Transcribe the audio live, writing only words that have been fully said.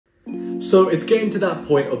So it's getting to that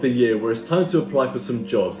point of the year where it's time to apply for some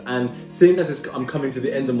jobs, and seeing as I'm coming to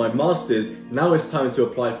the end of my Masters, now it's time to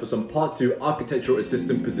apply for some Part 2 architectural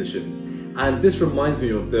assistant positions. And this reminds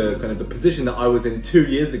me of the position that I was in 2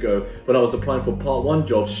 years ago when I was applying for Part 1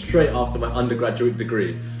 jobs straight after my undergraduate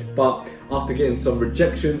degree. But after getting some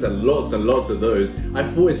rejections and lots of those, I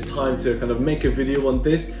thought it's time to kind of make a video on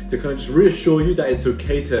this to kind of just reassure you that it's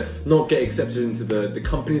okay to not get accepted into the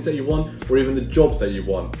companies that you want or even the jobs that you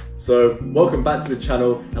want. So welcome back to the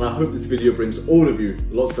channel, and I hope this video brings all of you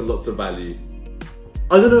lots and lots of value.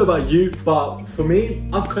 I don't know about you, but for me,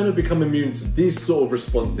 I've kind of become immune to these sort of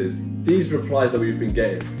responses, these replies that we've been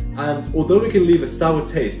getting. And although it can leave a sour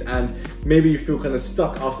taste and maybe you feel kind of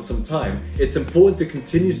stuck after some time, it's important to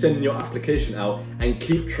continue sending your application out and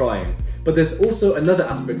keep trying. But there's also another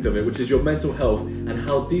aspect of it, which is your mental health and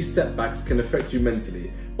how these setbacks can affect you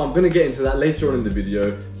mentally. But I'm going to get into that later on in the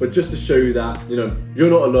video, but just to show you that, you're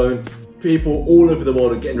not alone. People all over the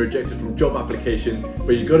world are getting rejected from job applications,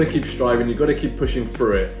 but you got to keep striving, you got to keep pushing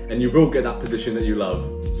through it, and you will get that position that you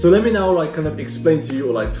love. So let me now kind of explain to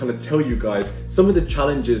you, or kind of tell you guys some of the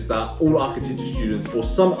challenges that all architecture students or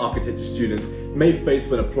some architecture students may face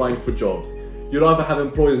when applying for jobs. You'll either have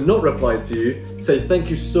employers not reply to you, say thank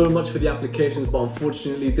you so much for the applications, but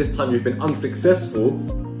unfortunately this time you've been unsuccessful.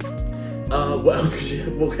 What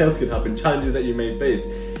else could happen? Challenges that you may face.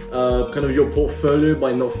 Kind of your portfolio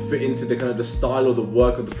might not fit into the style or the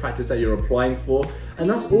work or the practice that you're applying for, and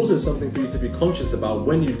that's also something for you to be conscious about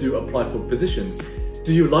when you do apply for positions.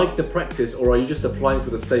 Do you like the practice, or are you just applying for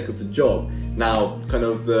the sake of the job? Now, kind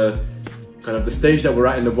of the stage that we're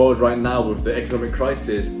at in the world right now with the economic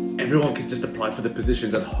crisis, everyone can just apply for the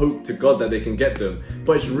positions and hope to God that they can get them.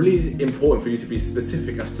 But it's really important for you to be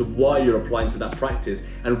specific as to why you're applying to that practice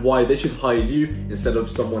and why they should hire you instead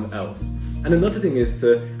of someone else. And another thing is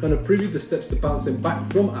to kind of preview the steps to bouncing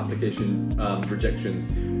back from application rejections.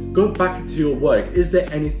 Go back into your work. Is there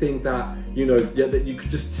anything that that you could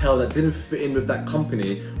just tell that didn't fit in with that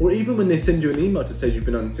company? Or even when they send you an email to say you've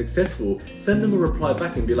been unsuccessful, send them a reply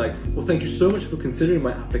back and be like, well, thank you so much for considering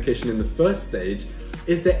my application in the first stage.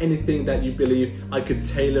 Is there anything that you believe I could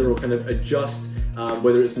tailor or kind of adjust,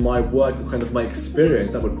 whether it's my work or kind of my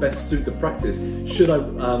experience, that would best suit the practice, should I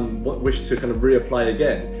wish to kind of reapply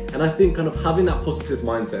again? And I think kind of having that positive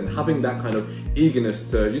mindset and having that kind of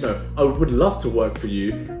eagerness to, I would love to work for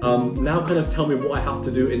you, now kind of tell me what I have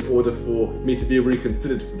to do in order for me to be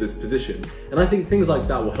reconsidered for this position. And I think things like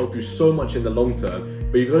that will help you so much in the long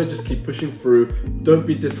term, but you've got to just keep pushing through. Don't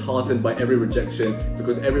be disheartened by every rejection,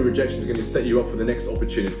 because every rejection is going to set you up for the next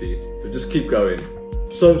opportunity. So just keep going.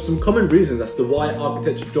 So some common reasons as to why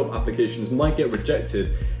architecture job applications might get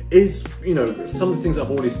rejected is, some of the things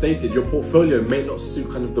I've already stated. Your portfolio may not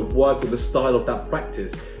suit kind of the work or the style of that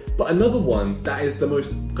practice. But another one that is the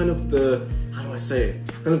most kind of the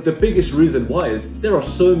biggest reason why is there are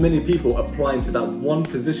so many people applying to that one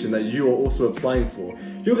position that you are also applying for.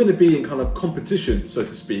 You're going to be in kind of competition, so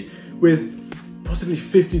to speak, with possibly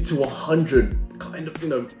 50 to 100 kind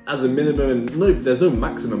of, as a minimum, and no, there's no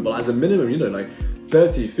maximum, but as a minimum, like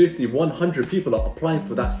 30, 50, 100 people are applying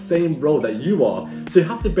for that same role that you are. So you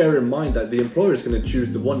have to bear in mind that the employer is going to choose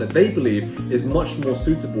the one that they believe is much more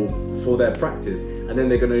suitable for their practice. And then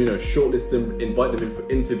they're going to, shortlist them, invite them in for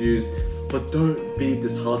interviews. But don't be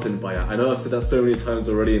disheartened by it. I know I've said that so many times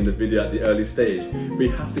already in the video at the early stage, but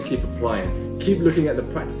you have to keep applying. Keep looking at the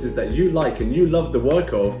practices that you like and you love the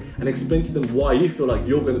work of, and explain to them why you feel like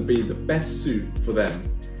you're going to be the best suit for them.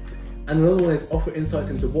 And another one is offer insights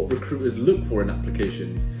into what recruiters look for in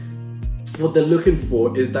applications. What they're looking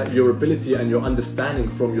for is that your ability and your understanding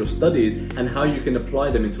from your studies and how you can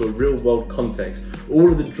apply them into a real world context.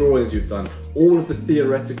 All of the drawings you've done, all of the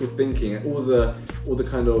theoretical thinking, and all the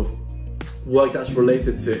kind of work that's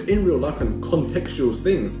related to in real life and contextual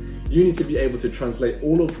things. You need to be able to translate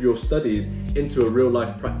all of your studies into a real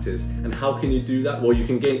life practice. And how can you do that? Well, you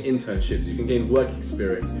can gain internships, you can gain work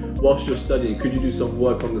experience. Whilst you're studying, could you do some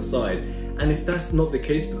work on the side? And if that's not the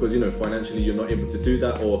case, because financially you're not able to do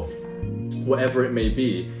that, or whatever it may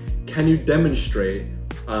be, can you demonstrate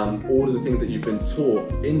all of the things that you've been taught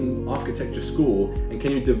in architecture school, and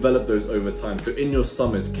can you develop those over time? So in your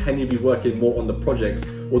summers, can you be working more on the projects?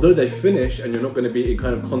 Although they finish and you're not going to be in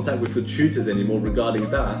kind of contact with the tutors anymore regarding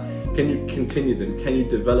that, can you continue them? Can you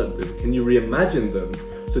develop them? Can you reimagine them?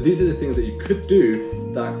 So these are the things that you could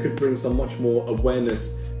do that could bring some much more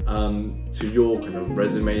awareness to your kind of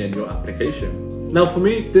resume and your application. Now for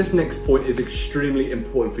me, this next point is extremely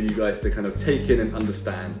important for you guys to kind of take in and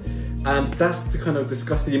understand. And that's to kind of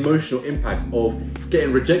discuss the emotional impact of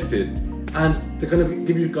getting rejected. And to kind of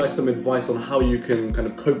give you guys some advice on how you can kind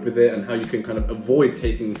of cope with it and how you can kind of avoid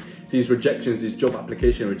taking these rejections, these job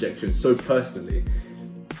application rejections so personally.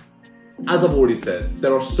 As I've already said,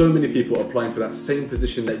 there are so many people applying for that same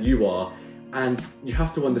position that you are, and you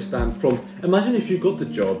have to understand imagine if you got the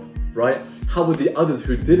job, right? How would the others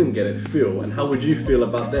who didn't get it feel, and how would you feel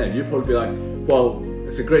about them? You'd probably be like, well,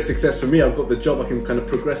 it's a great success for me, I've got the job, I can kind of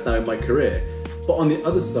progress now in my career. But on the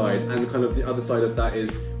other side, and kind of the other side of that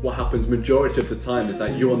is what happens majority of the time is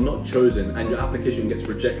that you are not chosen and your application gets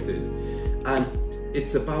rejected. And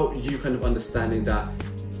it's about you kind of understanding that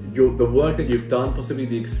the work that you've done, possibly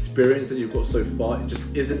the experience that you've got so far, it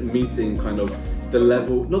just isn't meeting kind of the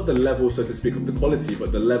level, not the level so to speak of the quality,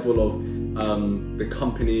 but the level of the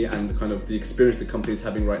company and kind of the experience the company is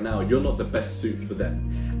having right now. You're not the best suit for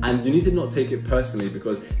them. And you need to not take it personally,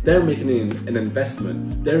 because they're making an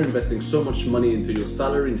investment. They're investing so much money into your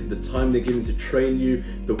salary, into the time they're giving to train you,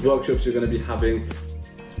 the workshops you're going to be having,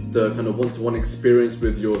 the kind of one-to-one experience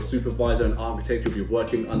with your supervisor and architect you'll be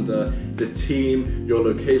working under, the team, your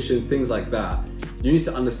location, things like that. You need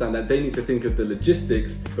to understand that they need to think of the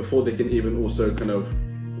logistics before they can even also kind of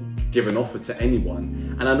give an offer to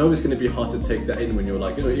anyone. And I know it's going to be hard to take that in when you're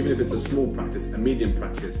like, you know, even if it's a small practice, a medium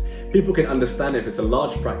practice, people can understand if it's a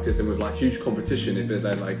large practice and with like huge competition, if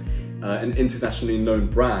they're like an internationally known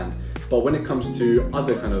brand. But when it comes to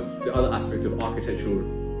the other aspect of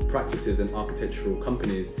architectural practices and architectural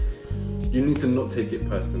companies, you need to not take it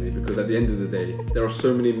personally, because at the end of the day, there are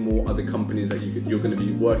so many more other companies that you're going to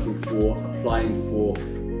be working for, applying for,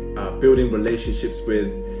 building relationships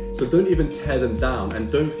with. So don't even tear them down,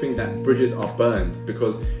 and don't think that bridges are burned,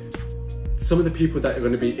 because some of the people that are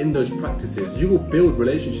going to be in those practices, you will build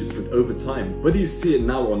relationships with over time. Whether you see it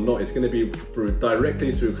now or not, it's going to be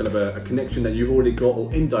directly through kind of a connection that you've already got,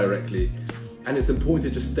 or indirectly. And it's important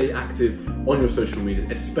to just stay active on your social media,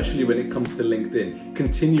 especially when it comes to LinkedIn.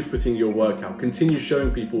 Continue putting your work out, continue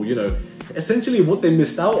showing people, you know, essentially what they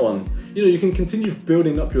missed out on. You know, you can continue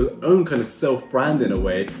building up your own kind of self-brand in a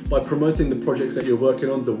way by promoting the projects that you're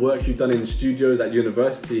working on, the work you've done in studios at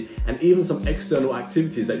university, and even some external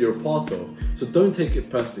activities that you're a part of. So don't take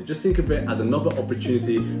it personally, just think of it as another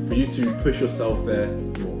opportunity for you to push yourself there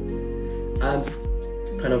more. And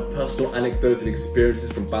kind of personal anecdotes and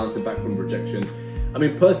experiences from bouncing back from rejection. I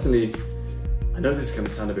mean, personally, I know this is gonna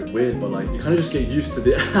sound a bit weird, but like, you kind of just get used to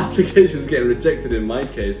the applications getting rejected in my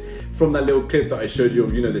case. From that little clip that I showed you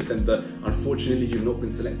of, you know, they said that unfortunately you've not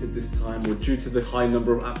been selected this time, or due to the high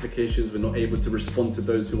number of applications, we're not able to respond to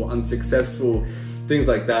those who were unsuccessful, things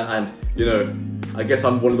like that. And, you know, I guess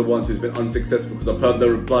I'm one of the ones who's been unsuccessful because I've heard no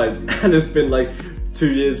replies, and it's been like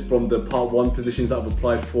 2 years from the part 1 positions that I've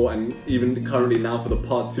applied for, and even currently now for the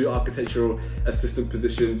part 2 architectural assistant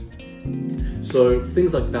positions. So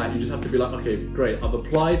things like that, you just have to be like, okay, great, I've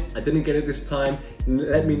applied, I didn't get it this time,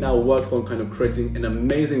 let me now work on kind of creating an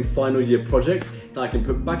amazing final year project that I can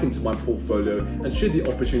put back into my portfolio, and should the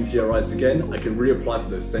opportunity arise again, I can reapply for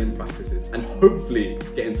those same practices and hopefully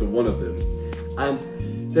get into one of them.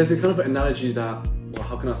 And there's a kind of an analogy that, well,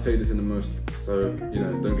 how can I say this in the most, so, you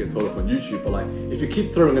know, don't get told off on YouTube, but like, if you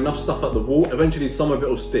keep throwing enough stuff at the wall, eventually some of it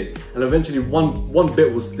will stick, and eventually one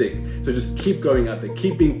bit will stick. So just keep going at it,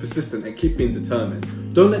 keep being persistent, and keep being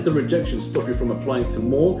determined. Don't let the rejection stop you from applying to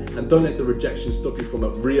more, and don't let the rejection stop you from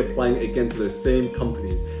reapplying again to those same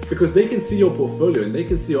companies, because they can see your portfolio and they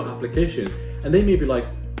can see your application, and they may be like,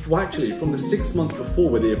 well, actually, from the 6 months before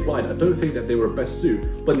where they applied, I don't think that they were a best suit,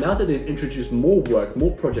 but now that they've introduced more work,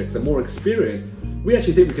 more projects, and more experience, we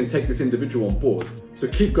actually think we can take this individual on board. So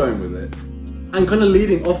keep going with it. And kind of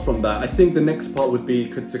leading off from that, I think the next part would be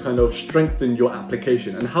to kind of strengthen your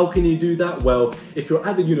application. And how can you do that? Well, if you're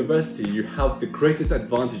at the university, you have the greatest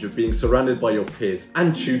advantage of being surrounded by your peers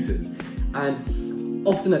and tutors. And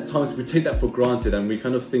often at times we take that for granted, and we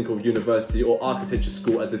kind of think of university or architecture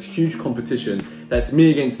school as this huge competition that's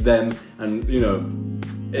me against them, and, you know,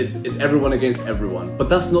 it's everyone against everyone. But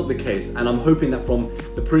that's not the case, and I'm hoping that from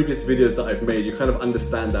the previous videos that I've made, you kind of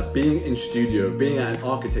understand that being in studio, being at an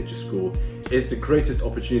architecture school, is the greatest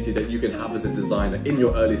opportunity that you can have as a designer in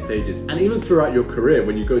your early stages, and even throughout your career.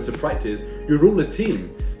 When you go to practice, you're all a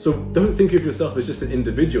team. So don't think of yourself as just an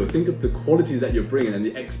individual. Think of the qualities that you're bringing and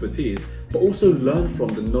the expertise, but also learn from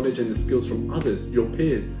the knowledge and the skills from others, your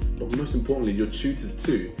peers, but most importantly, your tutors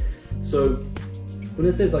too. So when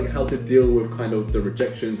it says like how to deal with kind of the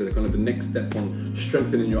rejections and kind of the next step on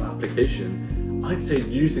strengthening your application, I'd say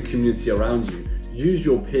use the community around you, use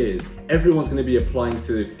your peers. Everyone's going to be applying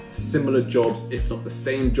to similar jobs, if not the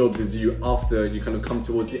same jobs as you, after you kind of come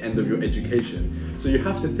towards the end of your education. So you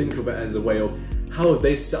have to think of it as a way of How have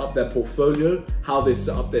they set up their portfolio? How they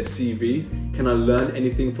set up their CVs? Can I learn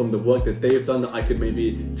anything from the work that they've done that I could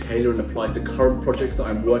maybe tailor and apply to current projects that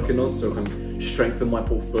I'm working on, so I can strengthen my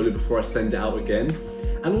portfolio before I send it out again?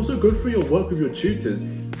 And also go through your work with your tutors.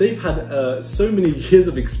 They've had so many years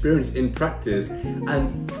of experience in practice,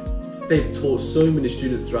 and they've taught so many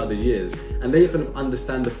students throughout the years, and they kind of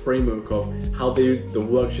understand the framework of how the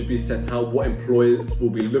work should be set out, what employers will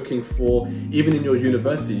be looking for. Even in your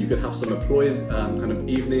university, you could have some employers kind of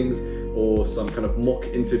evenings or some kind of mock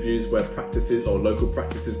interviews where practices or local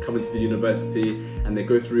practices come into the university and they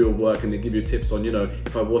go through your work and they give you tips on, you know,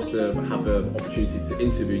 if I was to have an opportunity to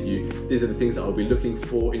interview you, these are the things that I'll be looking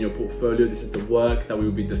for in your portfolio, this is the work that we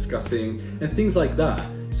will be discussing, and things like that.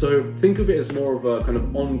 So think of it as more of a kind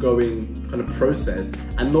of ongoing kind of process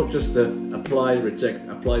and not just a apply, reject,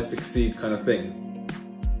 apply, succeed kind of thing.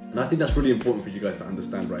 And I think that's really important for you guys to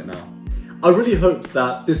understand right now. I really hope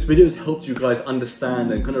that this video has helped you guys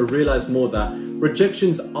understand and kind of realize more that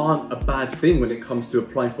rejections aren't a bad thing when it comes to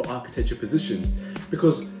applying for architecture positions.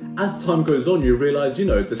 Because as time goes on, you realize, you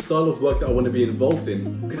know, the style of work that I want to be involved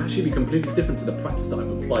in could actually be completely different to the practice that I've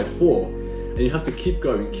applied for. And you have to keep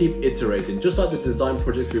going, keep iterating. Just like the design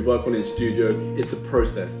projects we work on in studio, it's a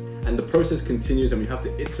process. And the process continues and we have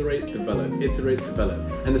to iterate, develop.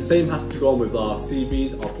 And the same has to go on with our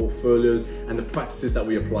CVs, our portfolios, and the practices that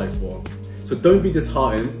we apply for. So don't be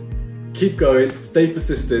disheartened, keep going, stay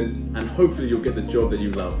persistent, and hopefully you'll get the job that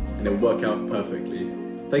you love and it'll work out perfectly.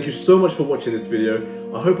 Thank you so much for watching this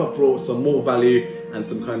video. I hope I brought some more value and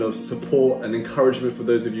some kind of support and encouragement for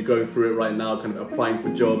those of you going through it right now, kind of applying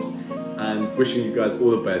for jobs, and wishing you guys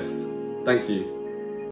all the best. Thank you.